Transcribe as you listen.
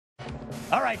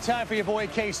All right, time for your boy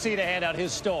KC to hand out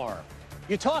his star.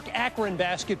 You talk Akron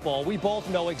basketball, we both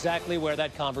know exactly where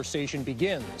that conversation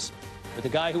begins. With a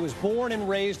guy who was born and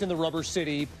raised in the Rubber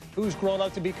City, who's grown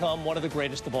up to become one of the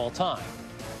greatest of all time.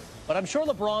 But I'm sure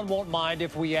LeBron won't mind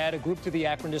if we add a group to the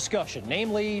Akron discussion,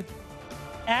 namely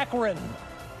Akron.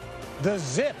 The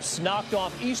Zips knocked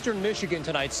off Eastern Michigan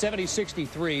tonight,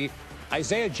 70-63.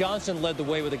 Isaiah Johnson led the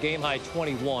way with a game-high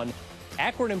 21.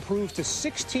 Akron improves to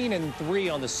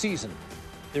 16-3 on the season.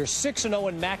 They're 6-0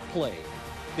 in MAC play.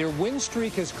 Their win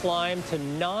streak has climbed to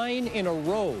 9 in a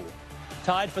row,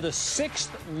 tied for the 6th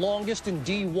longest in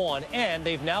D1, and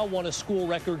they've now won a school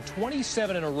record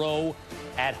 27 in a row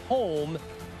at home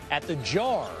at the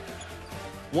Jar.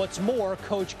 What's more,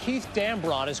 Coach Keith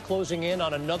Dambrot is closing in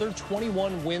on another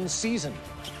 21-win season.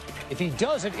 If he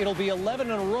does it, it'll be 11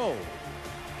 in a row.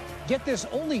 Get this,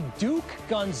 only Duke,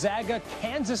 Gonzaga,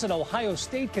 Kansas, and Ohio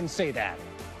State can say that.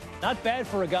 Not bad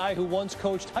for a guy who once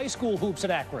coached high school hoops at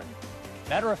Akron.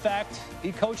 Matter of fact,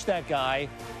 he coached that guy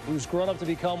who's grown up to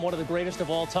become one of the greatest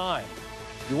of all time.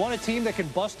 You want a team that can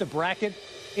bust a bracket?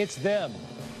 It's them,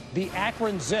 the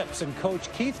Akron Zips and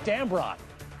Coach Keith Dambrot.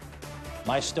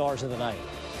 My stars of the night.